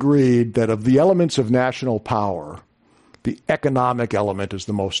generally agreed that of the elements of national power, the economic element is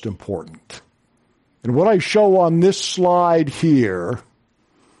the most important. And what I show on this slide here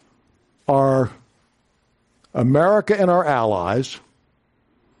are America and our allies,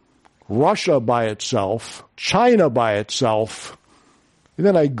 Russia by itself, China by itself, and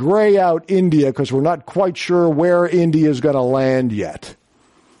then I gray out India because we're not quite sure where India is going to land yet.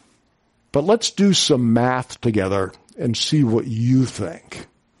 But let's do some math together and see what you think.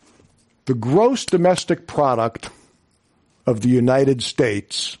 The gross domestic product of the United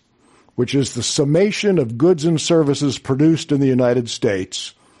States, which is the summation of goods and services produced in the United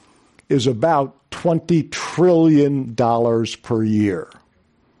States, is about $20 trillion per year.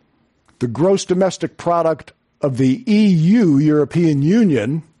 The gross domestic product of the EU, European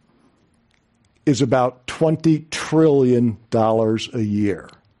Union, is about $20 trillion a year.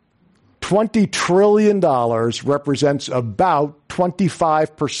 $20 trillion represents about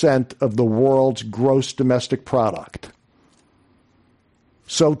 25% of the world's gross domestic product.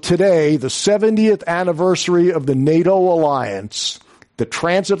 So today, the 70th anniversary of the NATO alliance, the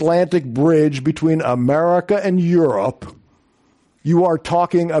transatlantic bridge between America and Europe, you are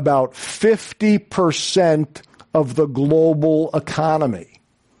talking about 50% of the global economy.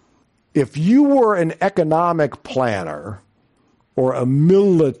 If you were an economic planner or a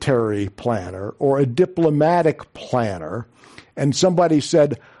military planner or a diplomatic planner, and somebody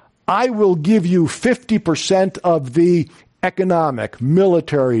said, I will give you 50% of the economic,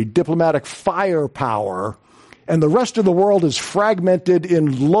 military, diplomatic firepower, and the rest of the world is fragmented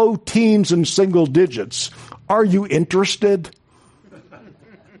in low teens and single digits, are you interested?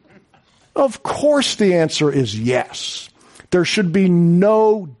 Of course the answer is yes. There should be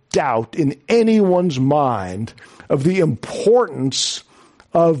no doubt in anyone's mind of the importance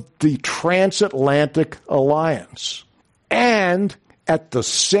of the transatlantic alliance. And at the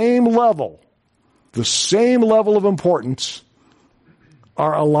same level, the same level of importance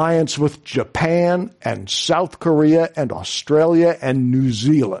our alliance with Japan and South Korea and Australia and New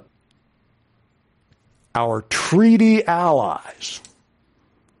Zealand. Our treaty allies.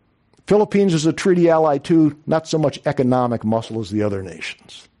 Philippines is a treaty ally too, not so much economic muscle as the other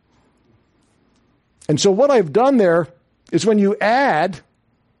nations. And so what I've done there is when you add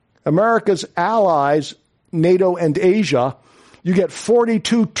America's allies, NATO and Asia, you get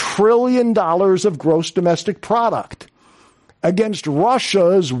 $42 trillion of gross domestic product against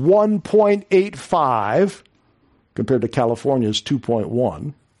Russia's 1.85, compared to California's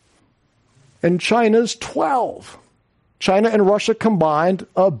 2.1, and China's 12. China and Russia combined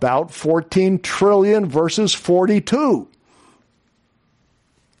about 14 trillion versus 42.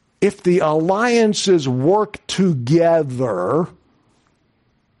 If the alliances work together,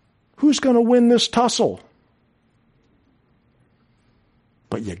 who's going to win this tussle?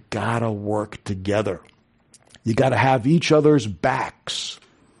 But you gotta work together. You gotta have each other's backs.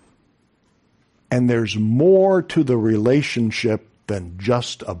 And there's more to the relationship than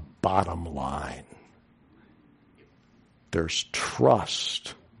just a bottom line. There's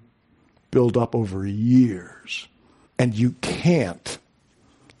trust built up over years. And you can't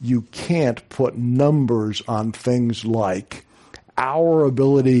put numbers on things like our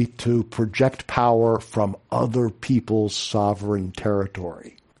ability to project power from other people's sovereign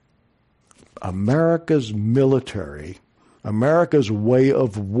territory. America's military, America's way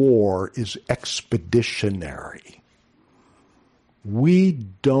of war is expeditionary. We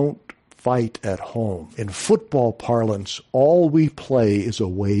don't fight at home. In football parlance, all we play is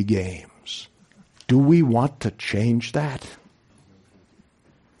away games. Do we want to change that?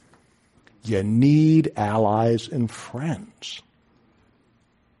 You need allies and friends.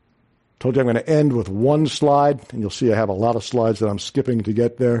 Told you I'm going to end with one slide, and you'll see I have a lot of slides that I'm skipping to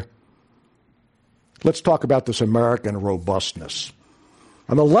get there. Let's talk about this American robustness.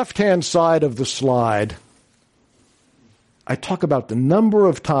 On the left-hand side of the slide, I talk about the number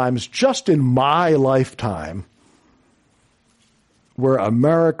of times, just in my lifetime, where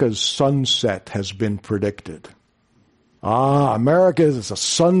America's sunset has been predicted. America is a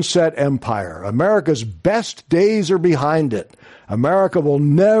sunset empire. America's best days are behind it. America will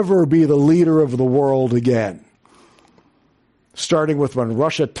never be the leader of the world again. Starting with when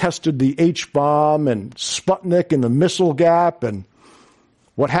Russia tested the H-bomb and Sputnik and the missile gap and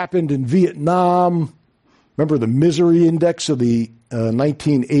what happened in Vietnam. Remember the misery index of the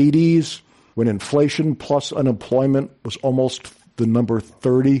 1980s when inflation plus unemployment was almost the number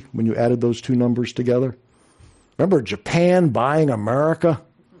 30 when you added those two numbers together? Remember Japan buying America?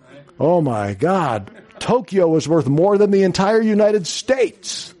 Oh my God. Tokyo was worth more than the entire United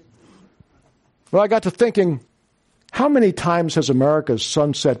States. Well, I got to thinking, how many times has America's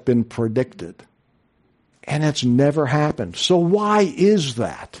sunset been predicted? And it's never happened. So why is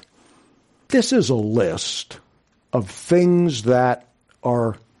that? This is a list of things that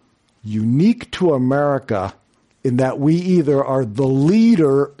are unique to America in that we either are the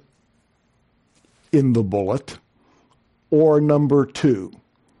leader in the bullet or number two.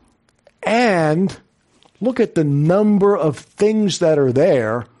 And look at the number of things that are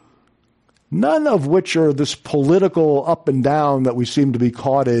there, none of which are this political up and down that we seem to be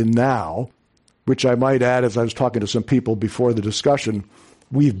caught in now, which I might add, as I was talking to some people before the discussion,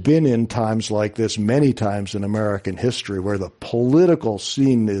 we've been in times like this many times in American history where the political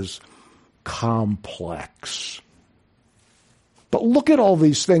scene is complex. But look at all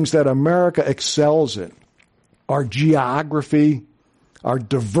these things that America excels in. Our geography, our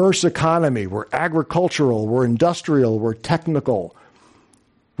diverse economy. We're agricultural, we're industrial, we're technical.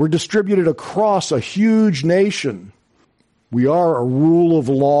 We're distributed across a huge nation. We are a rule of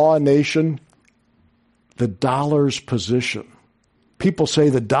law nation. The dollar's position. People say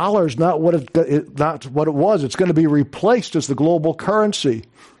the dollar's not what it was. It's going to be replaced as the global currency.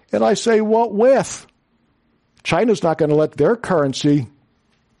 And I say, what with? China's not going to let their currency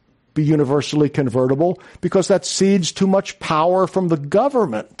be universally convertible because that cedes too much power from the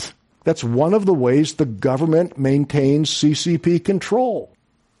government. That's one of the ways the government maintains CCP control.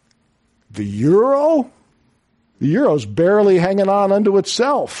 The euro? The euro's barely hanging on unto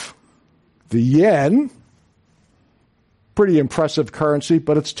itself. The yen, pretty impressive currency,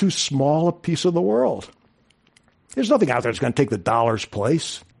 but it's too small a piece of the world. There's nothing out there that's going to take the dollar's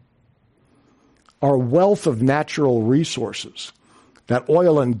place. Our wealth of natural resources, that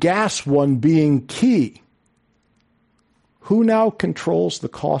oil and gas one being key. Who now controls the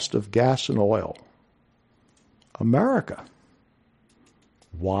cost of gas and oil? America.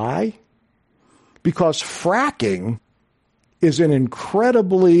 Why? Because fracking is an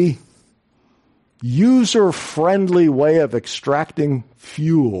incredibly user-friendly way of extracting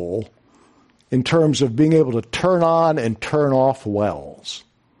fuel in terms of being able to turn on and turn off wells.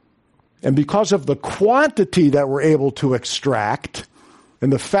 And because of the quantity that we're able to extract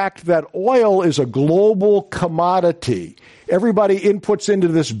and the fact that oil is a global commodity, everybody inputs into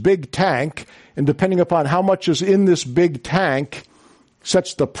this big tank, and depending upon how much is in this big tank,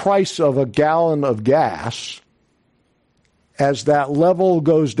 sets the price of a gallon of gas. As that level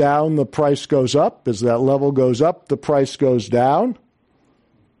goes down, the price goes up. As that level goes up, the price goes down.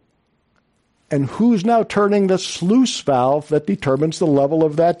 And who's now turning the sluice valve that determines the level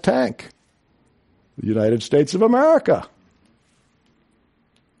of that tank? The United States of America.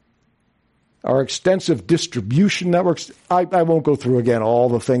 Our extensive distribution networks. I won't go through again all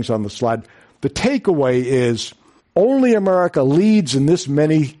the things on the slide. The takeaway is only America leads in this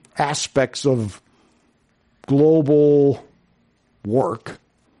many aspects of global work.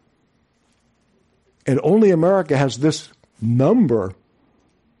 And only America has this number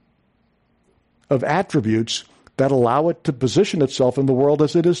of attributes that allow it to position itself in the world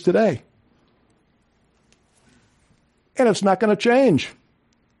as it is today. And it's not going to change.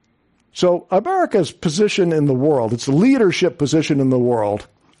 So America's position in the world, its leadership position in the world,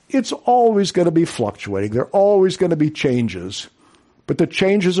 it's always going to be fluctuating. There are always going to be changes. But the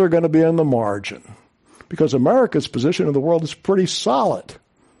changes are going to be on the margin. Because America's position in the world is pretty solid.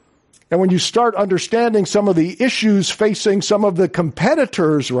 And when you start understanding some of the issues facing some of the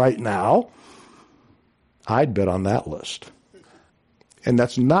competitors right now, I'd bet on that list. And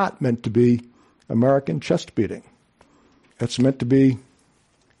that's not meant to be American chest beating. That's meant to be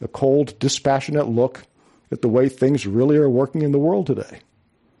a cold, dispassionate look at the way things really are working in the world today.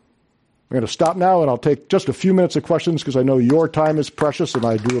 I'm going to stop now, and I'll take just a few minutes of questions because I know your time is precious, and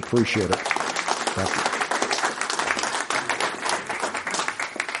I do appreciate it. Thank you.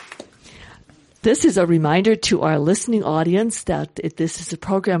 This is a reminder to our listening audience that this is a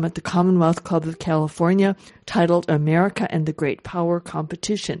program at the Commonwealth Club of California titled America and the Great Power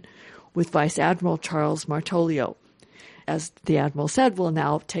Competition with Vice Admiral Charles Martolio. As the Admiral said, we'll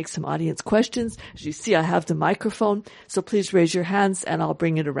now take some audience questions. As you see, I have the microphone, so please raise your hands and I'll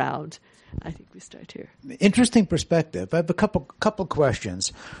bring it around. I think we start here. Interesting perspective. I have a couple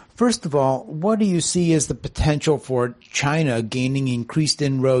questions. First of all, what do you see as the potential for China gaining increased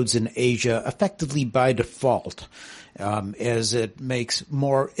inroads in Asia effectively by default, as it makes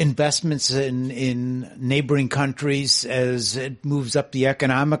more investments in neighboring countries, as it moves up the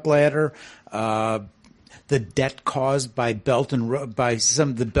economic ladder, the debt caused by by some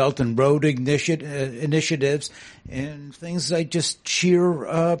of the Belt and Road initiatives, and things like just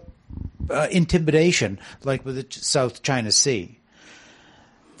sheer intimidation, like with the South China Sea.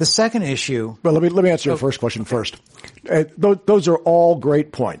 The second issue. Well, let me answer your first question first. Those are all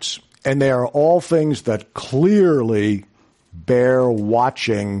great points, and they are all things that clearly bear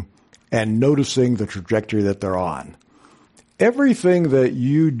watching and noticing the trajectory that they're on. Everything that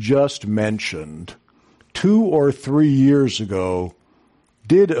you just mentioned 2 or 3 years ago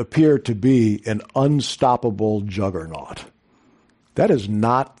did appear to be an unstoppable juggernaut. That is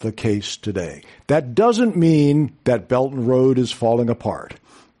not the case today. That doesn't mean that Belt and Road is falling apart.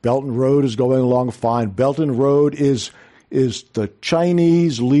 Belt and Road is going along fine. Belt and Road is the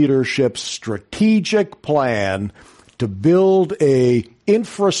Chinese leadership's strategic plan to build a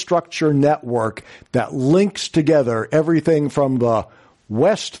infrastructure network that links together everything from the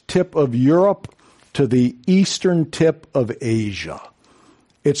west tip of Europe to the eastern tip of Asia.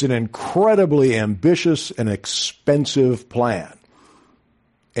 It's an incredibly ambitious and expensive plan.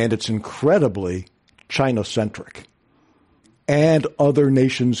 And it's incredibly China-centric. And other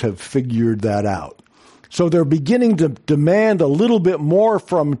nations have figured that out. So they're beginning to demand a little bit more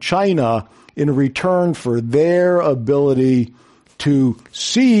from China in return for their ability to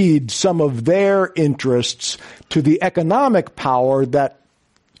cede some of their interests to the economic power that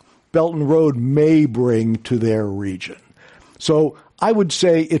Belt and Road may bring to their region. So I would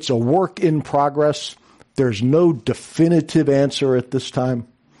say it's a work in progress. There's no definitive answer at this time.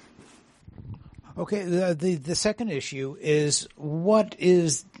 Okay, the second issue is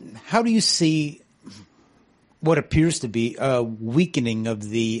how do you see what appears to be a weakening of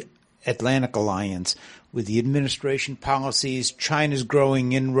the Atlantic Alliance with the administration policies, China's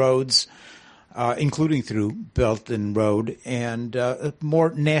growing inroads, including through Belt and Road, and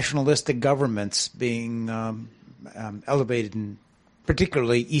more nationalistic governments being elevated in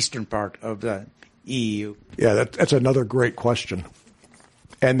particularly eastern part of the EU? Yeah, that's another great question.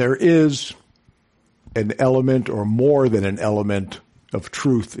 And there is an element or more than an element of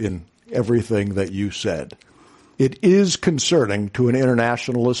truth in everything that you said. It is concerning to an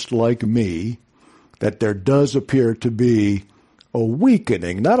internationalist like me that there does appear to be a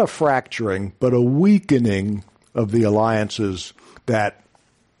weakening, not a fracturing, but a weakening of the alliances that,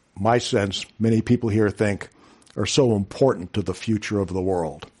 my sense, many people here think are so important to the future of the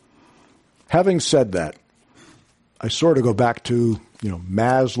world. Having said that, I sort of go back to,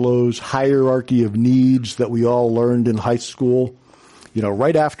 Maslow's hierarchy of needs that we all learned in high school.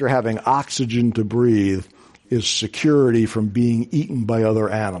 Right after having oxygen to breathe is security from being eaten by other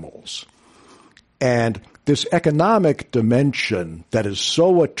animals. And this economic dimension that is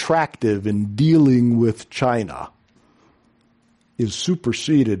so attractive in dealing with China is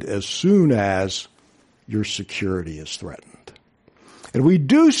superseded as soon as your security is threatened. And we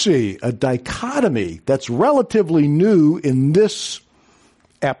do see a dichotomy that's relatively new in this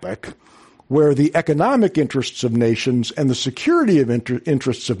epoch, where the economic interests of nations and the security of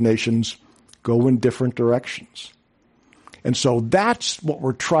interests of nations go in different directions. And so that's what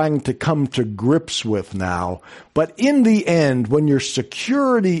we're trying to come to grips with now. But in the end, when your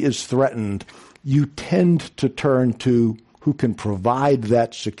security is threatened, you tend to turn to who can provide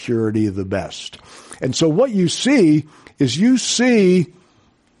that security the best. And so what you see is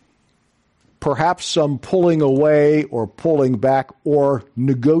perhaps some pulling away or pulling back or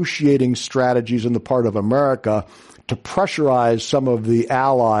negotiating strategies on the part of America to pressurize some of the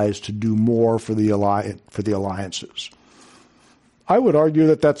allies to do more for the alliances. I would argue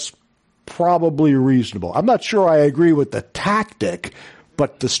that that's probably reasonable. I'm not sure I agree with the tactic,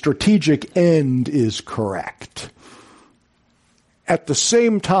 but the strategic end is correct. At the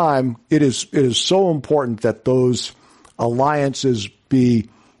same time, it is so important that those alliances be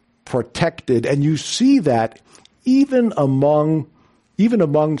protected, and you see that even among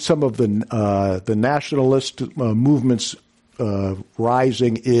some of the nationalist movements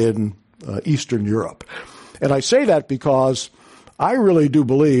rising in Eastern Europe. And I say that because I really do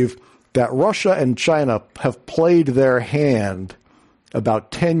believe that Russia and China have played their hand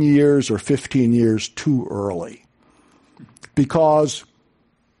about 10 years or 15 years too early. Because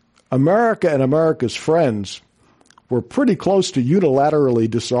America and America's friends were pretty close to unilaterally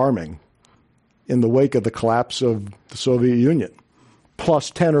disarming in the wake of the collapse of the Soviet Union,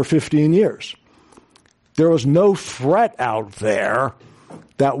 plus 10 or 15 years. There was no threat out there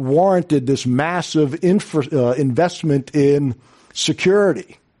that warranted this massive investment in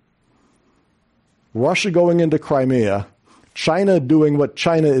security. Russia going into Crimea, China doing what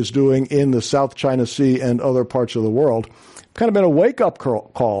China is doing in the South China Sea and other parts of the world, kind of been a wake-up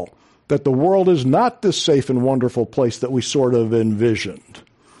call that the world is not this safe and wonderful place that we sort of envisioned.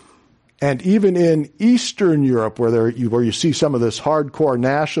 And even in Eastern Europe, where you see some of this hardcore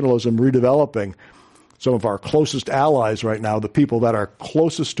nationalism redeveloping, some of our closest allies right now, the people that are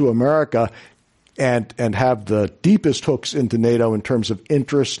closest to America and have the deepest hooks into NATO in terms of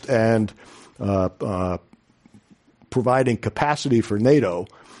interest and providing capacity for NATO,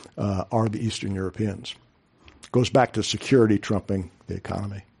 are the Eastern Europeans. Goes back to security trumping the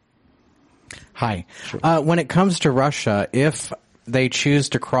economy. Hi. Sure. When it comes to Russia, if they choose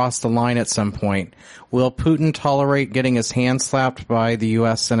to cross the line at some point, will Putin tolerate getting his hand slapped by the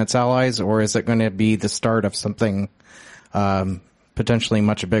U.S. and its allies, or is it going to be the start of something potentially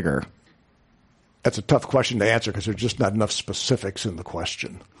much bigger? That's a tough question to answer because there's just not enough specifics in the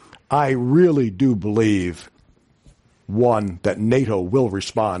question. I really do believe, one, that NATO will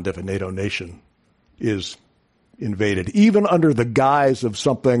respond if a NATO nation is invaded, even under the guise of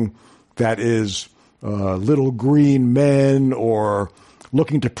something that is little green men or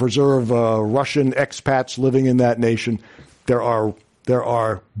looking to preserve Russian expats living in that nation. There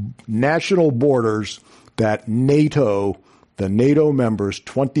are national borders that NATO, the NATO members,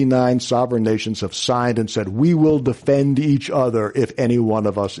 29 sovereign nations have signed and said, we will defend each other if any one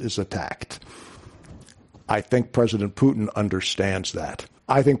of us is attacked. I think President Putin understands that.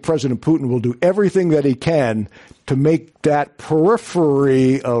 I think President Putin will do everything that he can to make that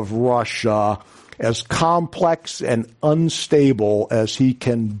periphery of Russia as complex and unstable as he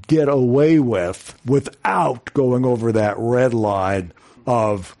can get away with without going over that red line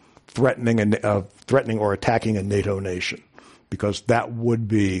of threatening or attacking a NATO nation, because that would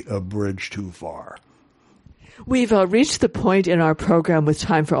be a bridge too far. We've reached the point in our program with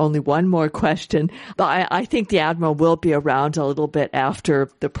time for only one more question, but I think the Admiral will be around a little bit after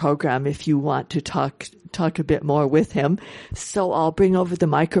the program if you want to talk a bit more with him. So I'll bring over the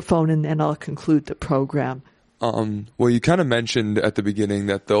microphone and then I'll conclude the program. Well, you kind of mentioned at the beginning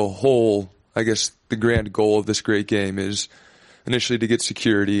that the whole, I guess, the grand goal of this great game is initially to get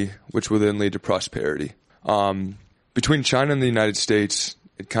security, which will then lead to prosperity. Between China and the United States,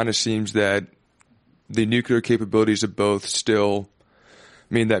 it kind of seems that the nuclear capabilities of both still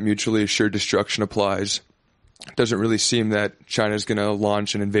mean that mutually assured destruction applies. It doesn't really seem that China's going to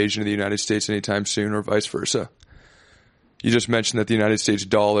launch an invasion of the United States anytime soon, or vice versa. You just mentioned that the United States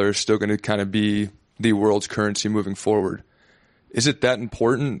dollar is still going to kind of be the world's currency moving forward. Is it that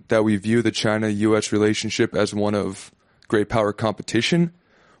important that we view the China-U.S. relationship as one of great power competition,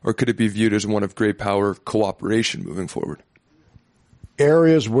 or could it be viewed as one of great power cooperation moving forward?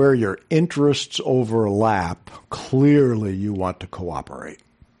 Areas where your interests overlap, clearly you want to cooperate.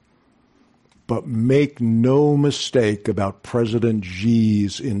 But make no mistake about President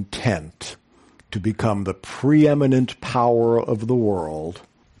Xi's intent to become the preeminent power of the world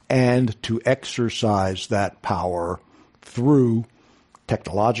and to exercise that power through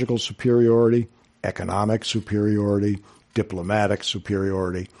technological superiority, economic superiority, diplomatic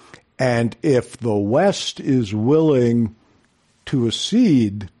superiority. And if the West is willing to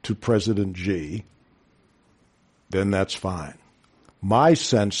accede to President Xi, then that's fine. My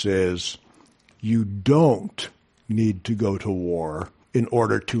sense is you don't need to go to war in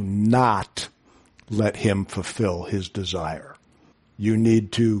order to not let him fulfill his desire. You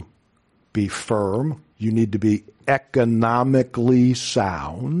need to be firm. You need to be economically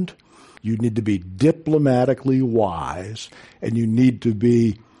sound. You need to be diplomatically wise. And you need to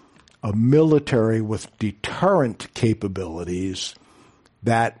be a military with deterrent capabilities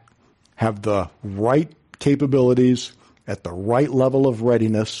that have the right capabilities at the right level of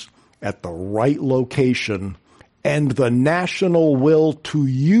readiness, at the right location, and the national will to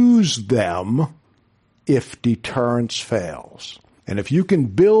use them if deterrence fails. And if you can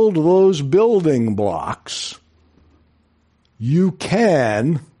build those building blocks, you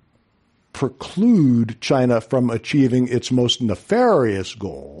can preclude China from achieving its most nefarious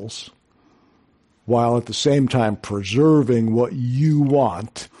goals, while at the same time preserving what you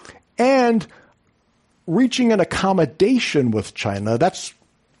want and reaching an accommodation with China. That's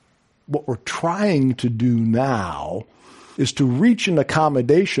what we're trying to do now, is to reach an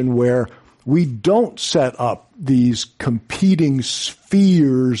accommodation where we don't set up these competing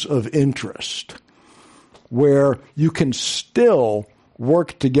spheres of interest, where you can still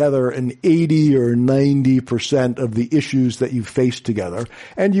work together in 80 or 90% of the issues that you face together,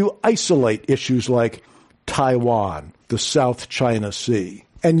 and you isolate issues like Taiwan, the South China Sea,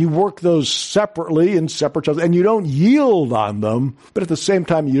 and you work those separately in separate channels, and you don't yield on them, but at the same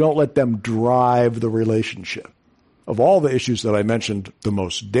time you don't let them drive the relationship. Of all the issues that I mentioned, the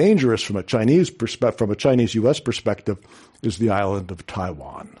most dangerous from a Chinese-U.S. perspective is the island of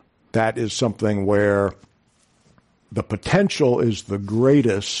Taiwan. That is something where the potential is the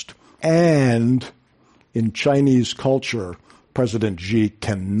greatest, and in Chinese culture, President Xi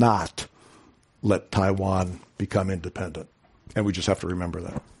cannot let Taiwan become independent. And we just have to remember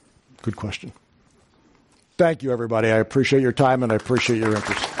that. Good question. Thank you, everybody. I appreciate your time, and I appreciate your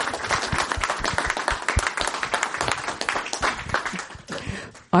interest.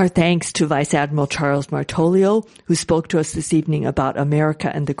 Our thanks to Vice Admiral Charles Martolio, who spoke to us this evening about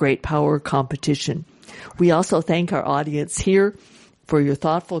America and the great power competition. We also thank our audience here for your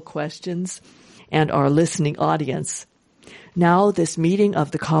thoughtful questions and our listening audience. Now, this meeting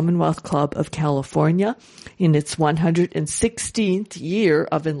of the Commonwealth Club of California, in its 116th year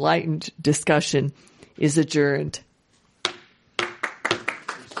of enlightened discussion, is adjourned.